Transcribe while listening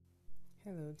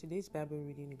Hello, today's Bible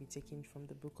reading will be taken from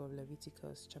the book of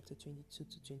Leviticus, chapter 22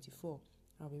 to 24.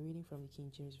 I'll be reading from the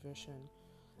King James Version.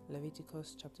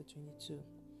 Leviticus chapter 22.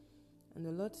 And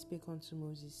the Lord spake unto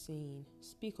Moses, saying,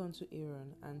 Speak unto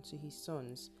Aaron and to his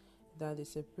sons, that they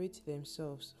separate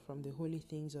themselves from the holy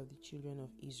things of the children of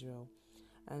Israel,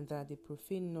 and that they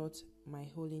profane not my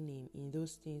holy name in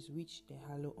those things which they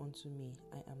hallow unto me.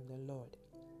 I am the Lord.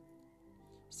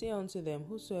 Say unto them,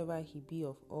 whosoever he be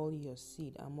of all your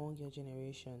seed among your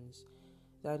generations,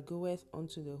 that goeth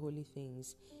unto the holy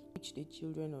things, which the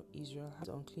children of Israel has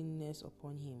uncleanness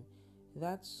upon him,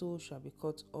 that soul shall be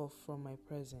cut off from my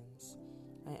presence.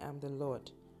 I am the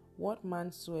Lord. What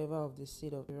man soever of the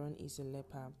seed of Aaron is a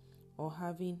leper, or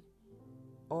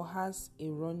has a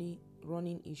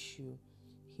running issue,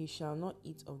 he shall not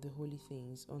eat of the holy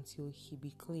things until he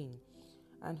be clean.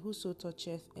 And whoso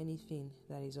toucheth anything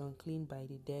that is unclean by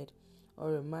the dead,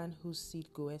 or a man whose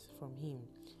seed goeth from him,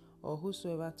 or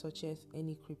whosoever toucheth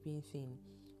any creeping thing,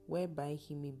 whereby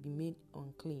he may be made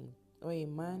unclean, or a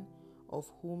man of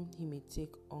whom he may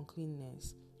take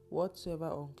uncleanness,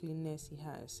 whatsoever uncleanness he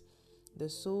has, the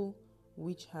soul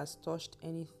which has touched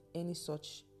any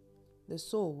such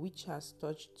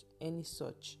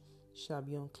shall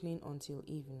be unclean until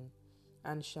even,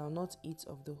 and shall not eat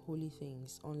of the holy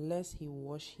things, unless he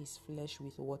wash his flesh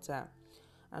with water.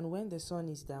 And when the sun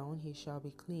is down, he shall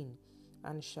be clean,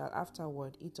 and shall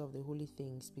afterward eat of the holy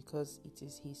things, because it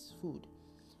is his food.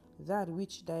 That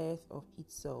which dieth of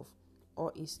itself,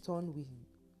 or is torn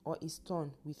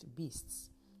with beasts,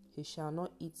 he shall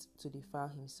not eat to defile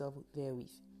himself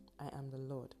therewith. I am the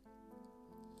Lord.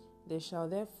 They shall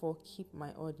therefore keep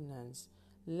my ordinance,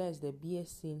 lest they bear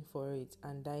sin for it,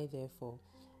 and die therefore.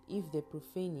 If they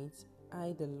profane it,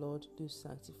 I the Lord do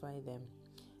sanctify them.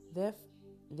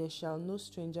 There shall no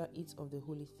stranger eat of the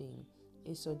holy thing.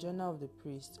 A sojourner of the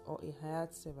priest, or a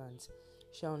hired servant,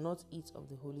 shall not eat of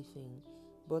the holy thing.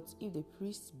 But if the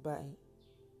priest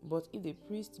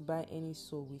buy any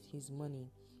soul with his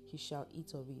money, he shall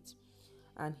eat of it.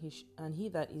 And he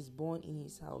that is born in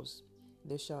his house,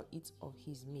 they shall eat of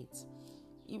his meat.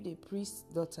 If the priest's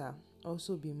daughter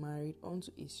also be married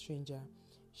unto a stranger,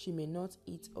 she may not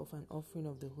eat of an offering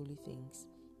of the holy things.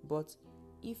 But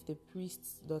if the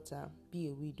priest's daughter be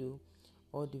a widow,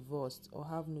 or divorced, or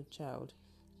have no child,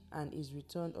 and is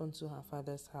returned unto her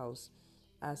father's house,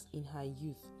 as in her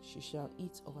youth, she shall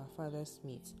eat of her father's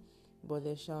meat, but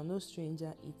there shall no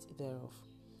stranger eat thereof.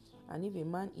 And if a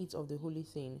man eat of the holy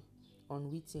thing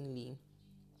unwittingly,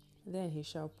 then he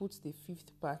shall put the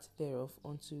 5th part thereof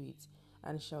unto it,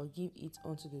 and shall give it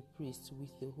unto the priest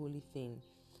with the holy thing.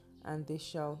 And they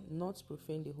shall not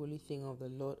profane the holy thing of the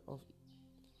Lord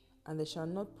and they shall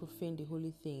not profane the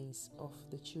holy things of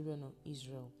the children of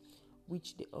Israel,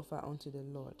 which they offer unto the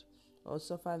Lord, or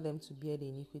suffer them to bear the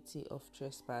iniquity of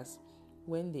trespass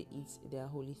when they eat their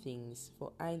holy things,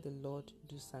 for I the Lord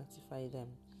do sanctify them.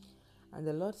 And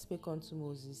the Lord spake unto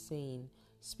Moses, saying,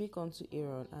 Speak unto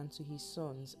Aaron and to his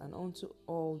sons, and unto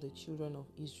all the children of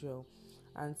Israel,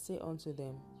 and say unto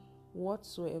them,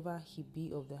 Whatsoever he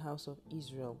be of the house of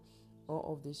Israel, or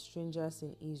of the strangers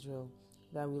in Israel,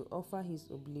 that will offer his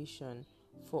oblation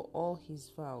for all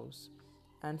his vows,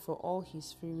 and for all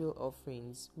his freewill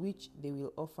offerings, which they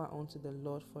will offer unto the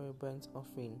Lord for a burnt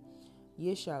offering,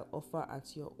 ye shall offer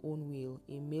at your own will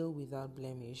a male without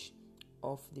blemish,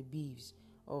 of the beeves,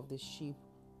 of the sheep,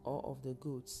 or of the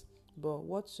goats. But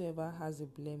whatsoever has a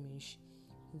blemish,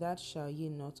 that shall ye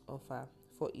not offer,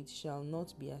 for it shall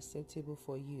not be acceptable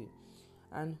for you.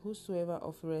 And whosoever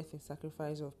offereth a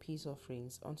sacrifice of peace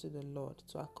offerings unto the Lord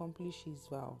to accomplish his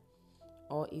vow,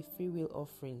 or a freewill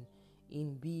offering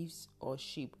in beeves or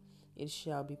sheep, it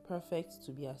shall be perfect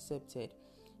to be accepted.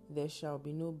 There shall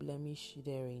be no blemish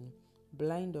therein,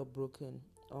 blind or broken,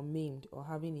 or maimed, or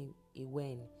having a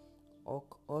wen,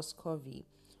 or scurvy,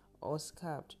 or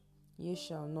scabbed. Ye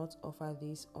shall not offer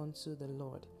this unto the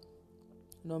Lord,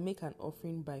 nor make an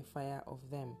offering by fire of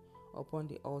them upon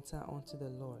the altar unto the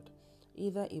Lord,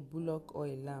 either a bullock or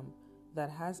a lamb that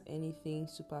has anything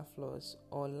superfluous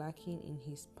or lacking in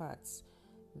his parts,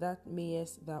 that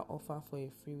mayest thou offer for a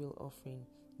freewill offering,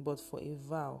 but for a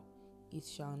vow it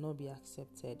shall not be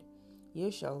accepted.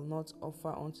 Ye shall not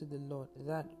offer unto the Lord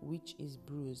that which is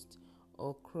bruised,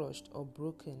 or crushed, or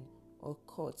broken, or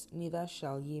cut, neither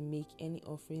shall ye make any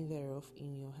offering thereof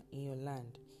in your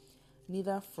land.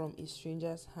 Neither from a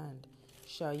stranger's hand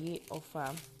shall ye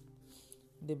offer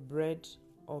the bread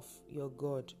of your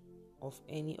God of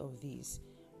any of these,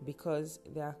 because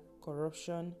their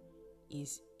corruption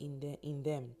is in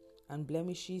them, and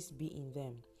blemishes be in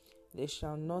them. They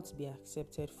shall not be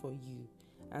accepted for you.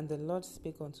 And the Lord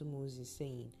spake unto Moses,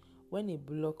 saying, When a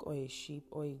bullock or a sheep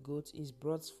or a goat is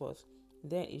brought forth,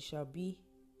 then it shall be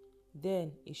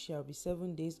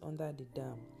 7 days under the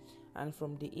dam, and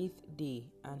from the 8th day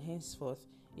and henceforth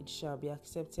it shall be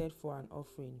accepted for an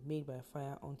offering made by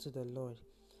fire unto the Lord.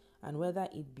 And whether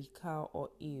it be cow or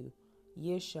ewe,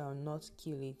 ye shall not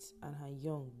kill it and her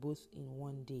young both in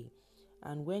one day.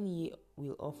 And when ye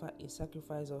will offer a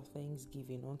sacrifice of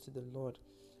thanksgiving unto the Lord,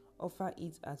 offer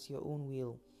it at your own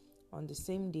will. On the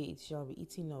same day it shall be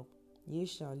eaten up, ye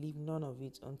shall leave none of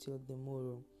it until the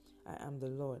morrow. I am the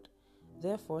Lord.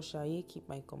 Therefore shall ye keep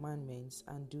my commandments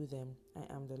and do them.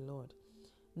 I am the Lord.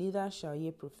 Neither shall ye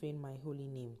profane my holy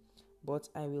name, but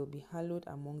I will be hallowed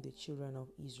among the children of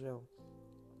Israel.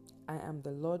 I am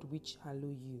the Lord which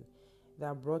hallow you,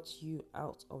 that brought you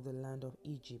out of the land of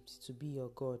Egypt to be your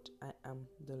God. I am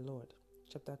the Lord.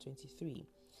 Chapter 23.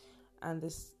 And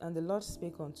the Lord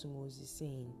spake unto Moses,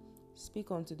 saying,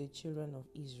 Speak unto the children of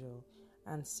Israel,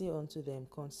 and say unto them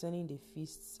concerning the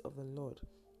feasts of the Lord,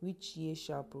 which ye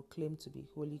shall proclaim to be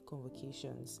holy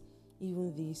convocations.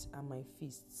 Even these are my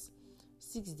feasts.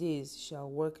 6 days shall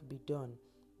work be done,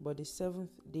 but the 7th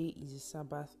day is a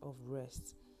Sabbath of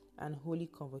rest and holy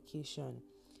convocation.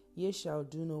 Ye shall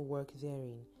do no work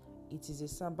therein. It is a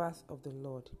Sabbath of the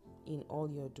Lord in all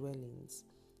your dwellings.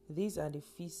 These are the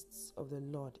feasts of the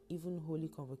Lord, even holy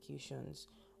convocations,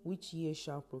 which ye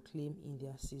shall proclaim in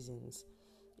their seasons.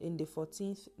 In the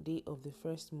 14th day of the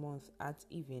first month at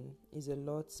even is the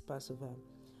Lord's Passover,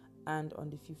 and on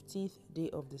the 15th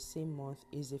day of the same month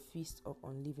is a feast of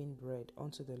unleavened bread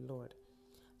unto the Lord.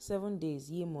 7 days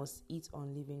ye must eat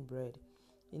unleavened bread.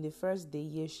 In the first day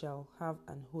ye shall have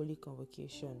an holy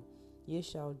convocation. Ye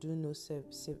shall do no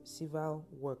civil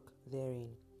work therein.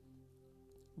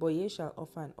 But ye shall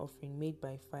offer an offering made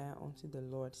by fire unto the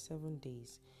Lord 7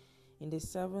 days. In the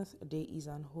 7th day is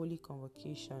an holy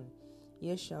convocation.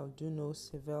 Ye shall do no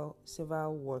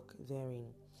civil work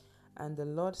therein. And the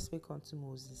Lord spake unto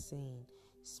Moses, saying,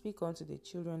 Speak unto the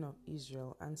children of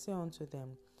Israel, and say unto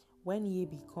them, When ye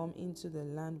be come into the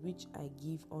land which I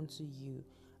give unto you,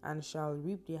 and shall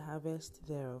reap the harvest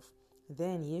thereof,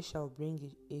 then ye shall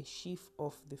bring a sheaf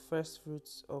of the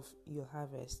firstfruits of your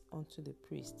harvest unto the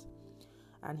priest.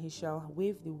 And he shall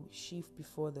wave the sheaf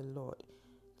before the Lord,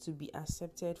 to be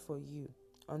accepted for you.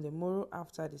 On the morrow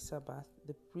after the Sabbath,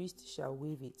 the priest shall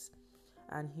wave it,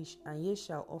 and ye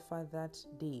shall offer that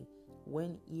day,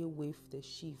 when ye wave the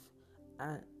sheaf,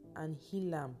 an he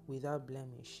lamb without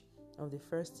blemish of the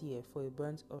first year for a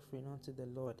burnt offering unto the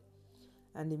Lord.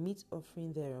 And the meat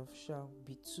offering thereof shall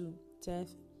be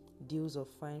 2/10 deals of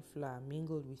fine flour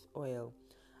mingled with oil,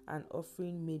 an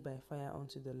offering made by fire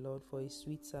unto the Lord for a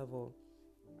sweet savour.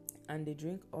 And the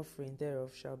drink offering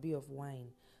thereof shall be of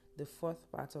wine, the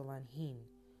 4th part of an hin.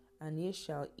 And ye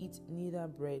shall eat neither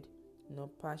bread, nor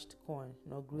parched corn,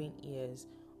 nor green ears,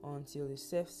 until the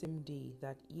selfsame day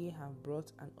that ye have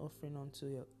brought an offering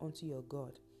unto your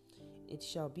God. It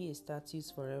shall be a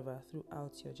statute forever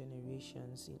throughout your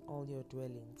generations in all your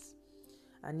dwellings.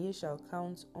 And ye shall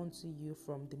count unto you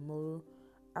from the morrow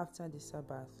after the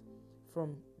Sabbath,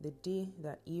 from the day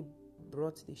that ye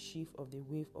brought the sheaf of the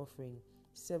wave offering,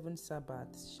 7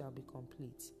 Sabbaths shall be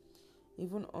complete.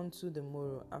 Even unto the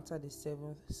morrow after the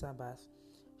 7th Sabbath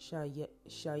shall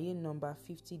ye number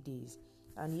 50 days,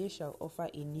 and ye shall offer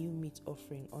a new meat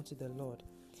offering unto the Lord.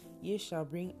 Ye shall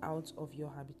bring out of your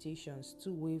habitations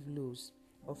 2 wave loaves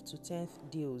of 2/10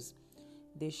 deals.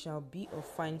 They shall be of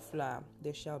fine flour.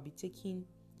 They shall be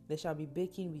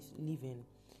baking with leaven.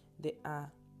 They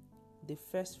are the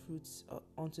first fruits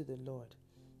unto the Lord.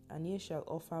 And ye shall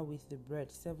offer with the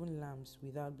bread 7 lambs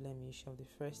without blemish of the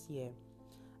first year,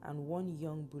 and 1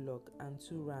 young bullock, and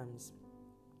 2 rams.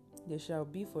 They shall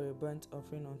be for a burnt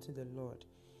offering unto the Lord,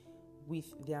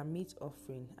 with their meat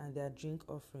offering and their drink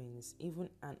offerings, even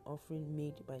an offering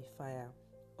made by fire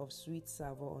of sweet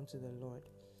savour unto the Lord.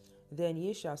 Then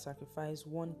ye shall sacrifice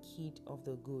 1 kid of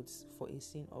the goats for a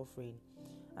sin offering,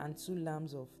 and 2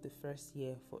 lambs of the first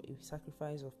year for a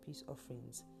sacrifice of peace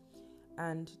offerings.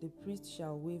 And the priest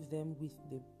shall wave them with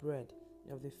the bread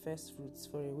of the first fruits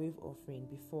for a wave offering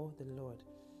before the Lord,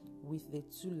 with the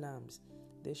 2 lambs.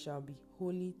 They shall be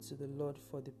holy to the Lord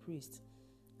for the priest.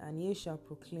 And ye shall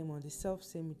proclaim on the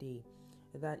selfsame day,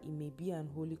 that it may be an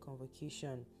holy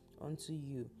convocation unto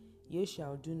you. Ye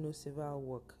shall do no civil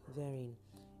work therein.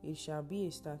 It shall be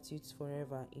a statute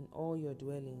forever in all your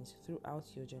dwellings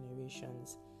throughout your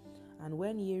generations. And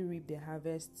when ye reap the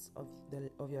harvests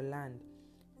of your land,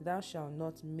 thou shalt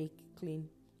not make clean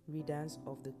riddance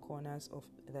of the corners of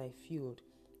thy field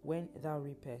when thou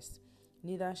reapest,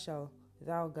 neither shalt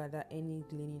thou gather any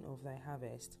gleaning of thy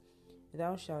harvest.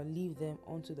 Thou shalt leave them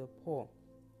unto the poor,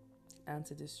 and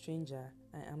to the stranger,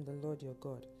 I am the Lord your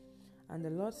God. And the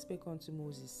Lord spake unto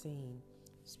Moses, saying,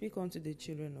 Speak unto the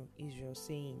children of Israel,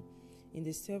 saying, In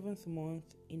the 7th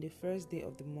month, in the 1st day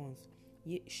of the month,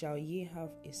 shall ye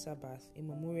have a Sabbath, a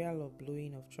memorial of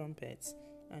blowing of trumpets,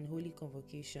 and holy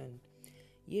convocation.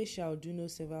 Ye shall do no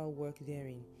several work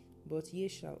therein, but ye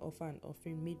shall offer an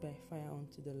offering made by fire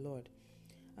unto the Lord.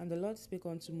 And the Lord spake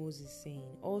unto Moses,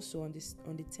 saying, Also on the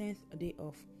 10th day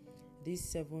of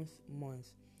this 7th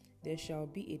month, there shall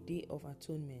be a day of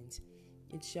atonement.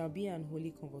 It shall be an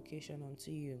holy convocation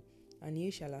unto you, and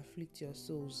ye shall afflict your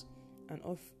souls, and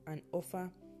offer an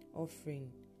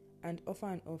offering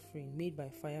made by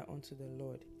fire unto the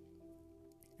Lord.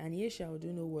 And ye shall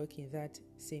do no work in that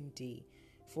same day,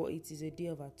 for it is a day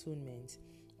of atonement,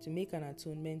 to make an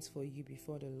atonement for you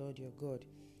before the Lord your God.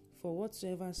 For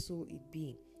whatsoever soul it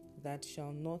be that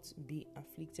shall not be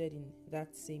afflicted in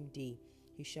that same day,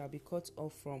 he shall be cut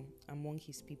off from among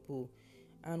his people.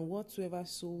 And whatsoever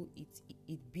soul it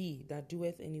be that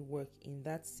doeth any work in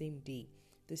that same day,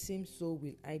 the same soul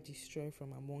will I destroy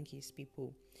from among his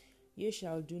people. Ye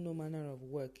shall do no manner of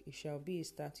work, it shall be a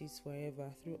statute forever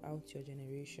throughout your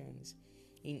generations,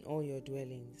 in all your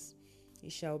dwellings.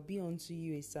 It shall be unto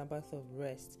you a Sabbath of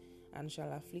rest, and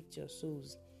shall afflict your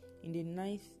souls. In the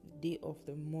 9th day of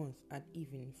the month at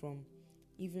even, from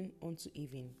even unto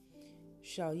even,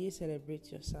 shall ye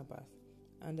celebrate your Sabbath.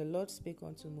 And the Lord spake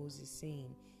unto Moses,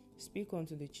 saying, Speak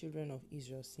unto the children of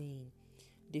Israel, saying,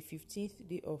 The 15th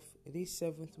day of this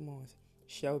 7th month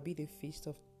shall be the feast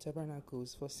of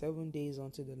tabernacles for 7 days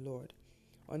unto the Lord.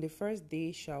 On the 1st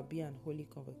day shall be an holy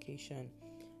convocation.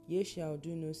 Ye shall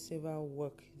do no several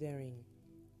work therein.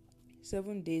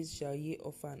 7 days shall ye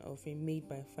offer an offering made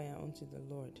by fire unto the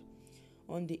Lord.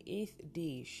 On the 8th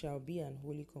day shall be an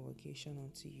holy convocation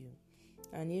unto you,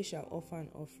 and ye shall offer an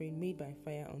offering made by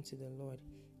fire unto the Lord.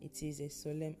 It is a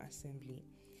solemn assembly.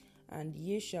 And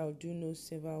ye shall do no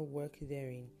several work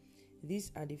therein.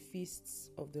 These are the feasts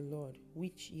of the Lord,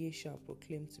 which ye shall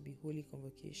proclaim to be holy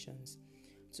convocations,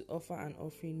 to offer an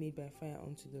offering made by fire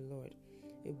unto the Lord,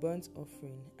 a burnt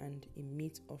offering and a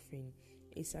meat offering,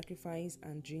 a sacrifice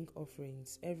and drink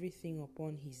offerings, everything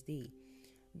upon his day,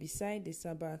 beside the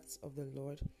Sabbaths of the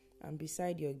Lord, and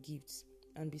beside your gifts,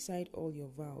 and beside all your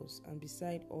vows, and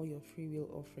beside all your freewill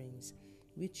offerings,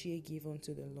 which ye give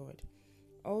unto the Lord.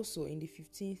 Also in the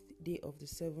 15th day of the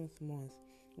 7th month,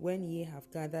 when ye have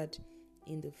gathered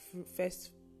in the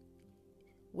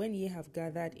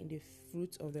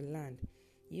fruit of the land,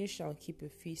 ye shall keep a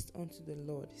feast unto the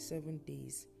Lord 7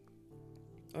 days.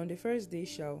 On the 1st day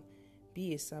shall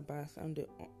be a Sabbath,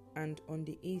 and on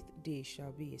the 8th day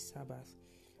shall be a Sabbath.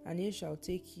 And ye shall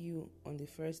take you on the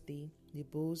 1st day the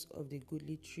boughs of the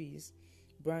goodly trees,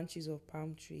 branches of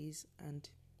palm trees, and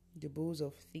the boughs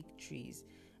of thick trees,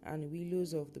 and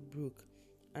willows of the brook,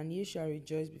 and ye shall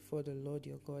rejoice before the Lord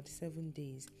your God 7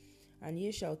 days. And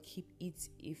ye shall keep it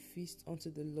a feast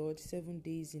unto the Lord 7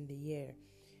 days in the year.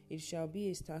 It shall be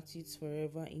a statute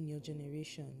forever in your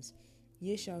generations.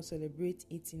 Ye shall celebrate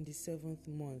it in the 7th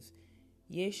month.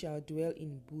 Ye shall dwell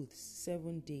in booths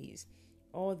 7 days.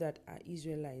 All that are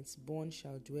Israelites born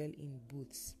shall dwell in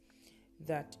booths,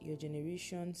 that your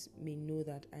generations may know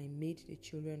that I made the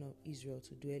children of Israel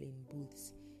to dwell in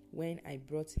booths, when I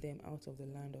brought them out of the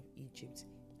land of Egypt.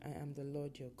 I am the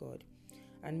Lord your God.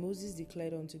 And Moses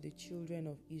declared unto the children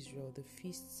of Israel the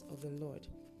feasts of the Lord.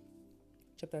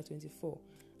 Chapter 24.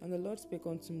 And the Lord spake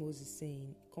unto Moses,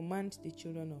 saying, Command the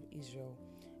children of Israel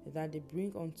that they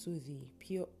bring unto thee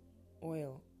pure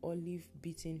oil, olive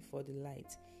beaten for the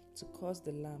light, to cause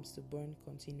the lamps to burn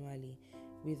continually.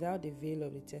 Without the veil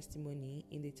of the testimony,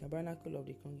 in the tabernacle of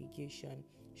the congregation,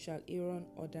 shall Aaron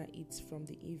order it from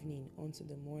the evening unto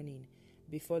the morning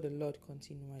before the Lord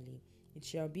continually. It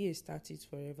shall be a statute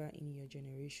forever in your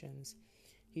generations.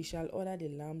 He shall order the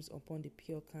lamps upon the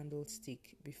pure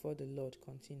candlestick before the Lord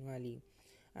continually.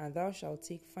 And thou shalt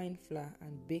take fine flour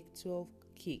and bake 12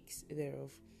 cakes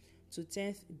thereof. 2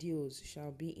 tenth deals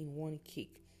shall be in 1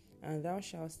 cake, and thou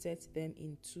shalt set them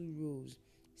in 2 rows,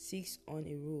 6 on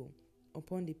a row,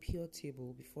 upon the pure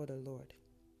table before the Lord.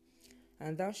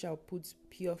 And thou shalt put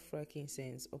pure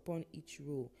frankincense upon each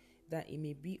row, that it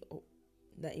may be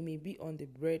on the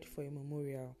bread for a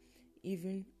memorial,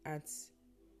 even at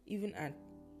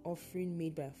offering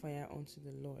made by fire unto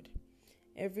the Lord.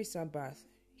 Every Sabbath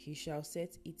he shall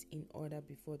set it in order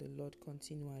before the Lord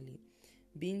continually,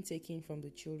 being taken from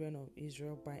the children of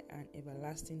Israel by an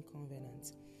everlasting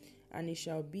covenant. And it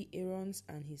shall be Aaron's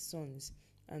and his sons,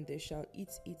 and they shall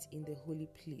eat it in the holy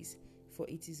place, for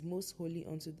it is most holy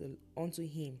unto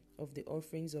him of the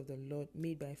offerings of the Lord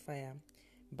made by fire,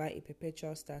 by a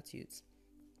perpetual statute.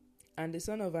 And the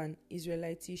son of an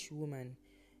Israelitish woman,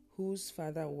 whose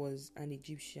father was an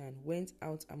Egyptian, went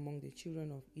out among the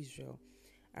children of Israel.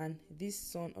 And this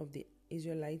son of the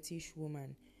Israelitish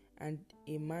woman and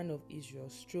a man of Israel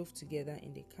strove together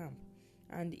in the camp.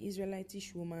 And the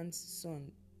Israelitish woman's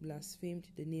son blasphemed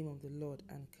the name of the Lord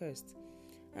and cursed.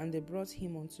 And they brought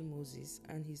him unto Moses,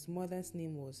 and his mother's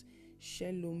name was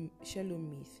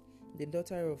Shelomith, the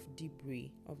daughter of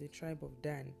Dibri of the tribe of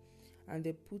Dan. And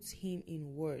they put him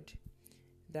in ward,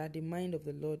 that the mind of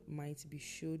the Lord might be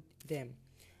shewed them.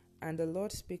 And the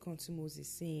Lord spake unto Moses,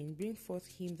 saying, Bring forth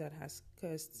him that has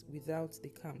cursed without the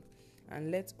camp,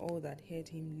 and let all that heard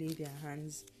him lay their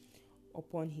hands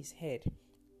upon his head,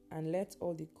 and let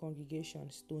all the congregation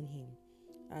stone him.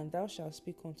 And thou shalt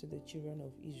speak unto the children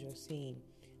of Israel, saying,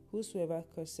 Whosoever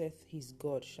curseth his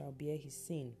God shall bear his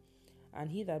sin, and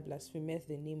he that blasphemeth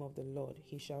the name of the Lord,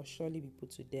 he shall surely be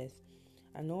put to death.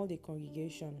 And all the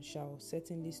congregation shall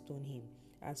certainly stone him,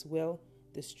 as well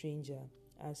the stranger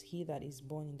as he that is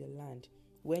born in the land,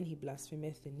 when he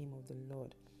blasphemeth the name of the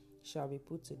Lord, shall be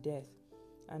put to death.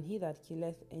 And he that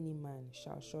killeth any man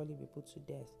shall surely be put to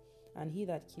death. And he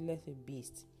that killeth a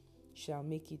beast shall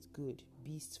make it good,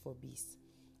 beast for beast.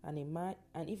 And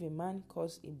if a man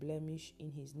cause a blemish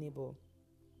in his neighbor,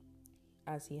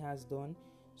 as he has done,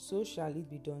 so shall it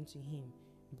be done to him,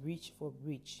 breach for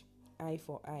breach, eye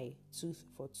for eye, tooth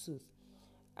for tooth.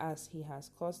 As he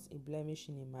has caused a blemish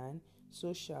in a man,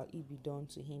 so shall it be done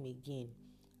to him again.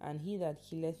 And he that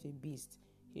killeth a beast,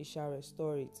 he shall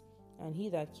restore it. And he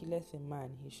that killeth a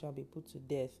man, he shall be put to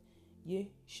death. Ye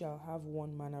shall have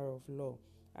one manner of law,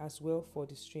 as well for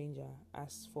the stranger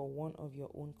as for one of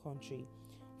your own country.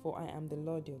 For I am the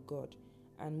Lord your God.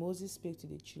 And Moses spake to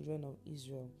the children of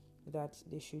Israel, that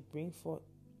they should bring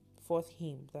forth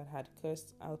him that had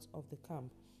cursed out of the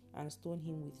camp, and stone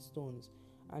him with stones.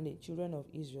 And the children of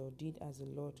Israel did as the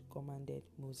Lord commanded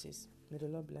Moses. May the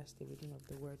Lord bless the reading of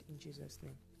the word in Jesus'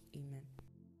 name. Amen.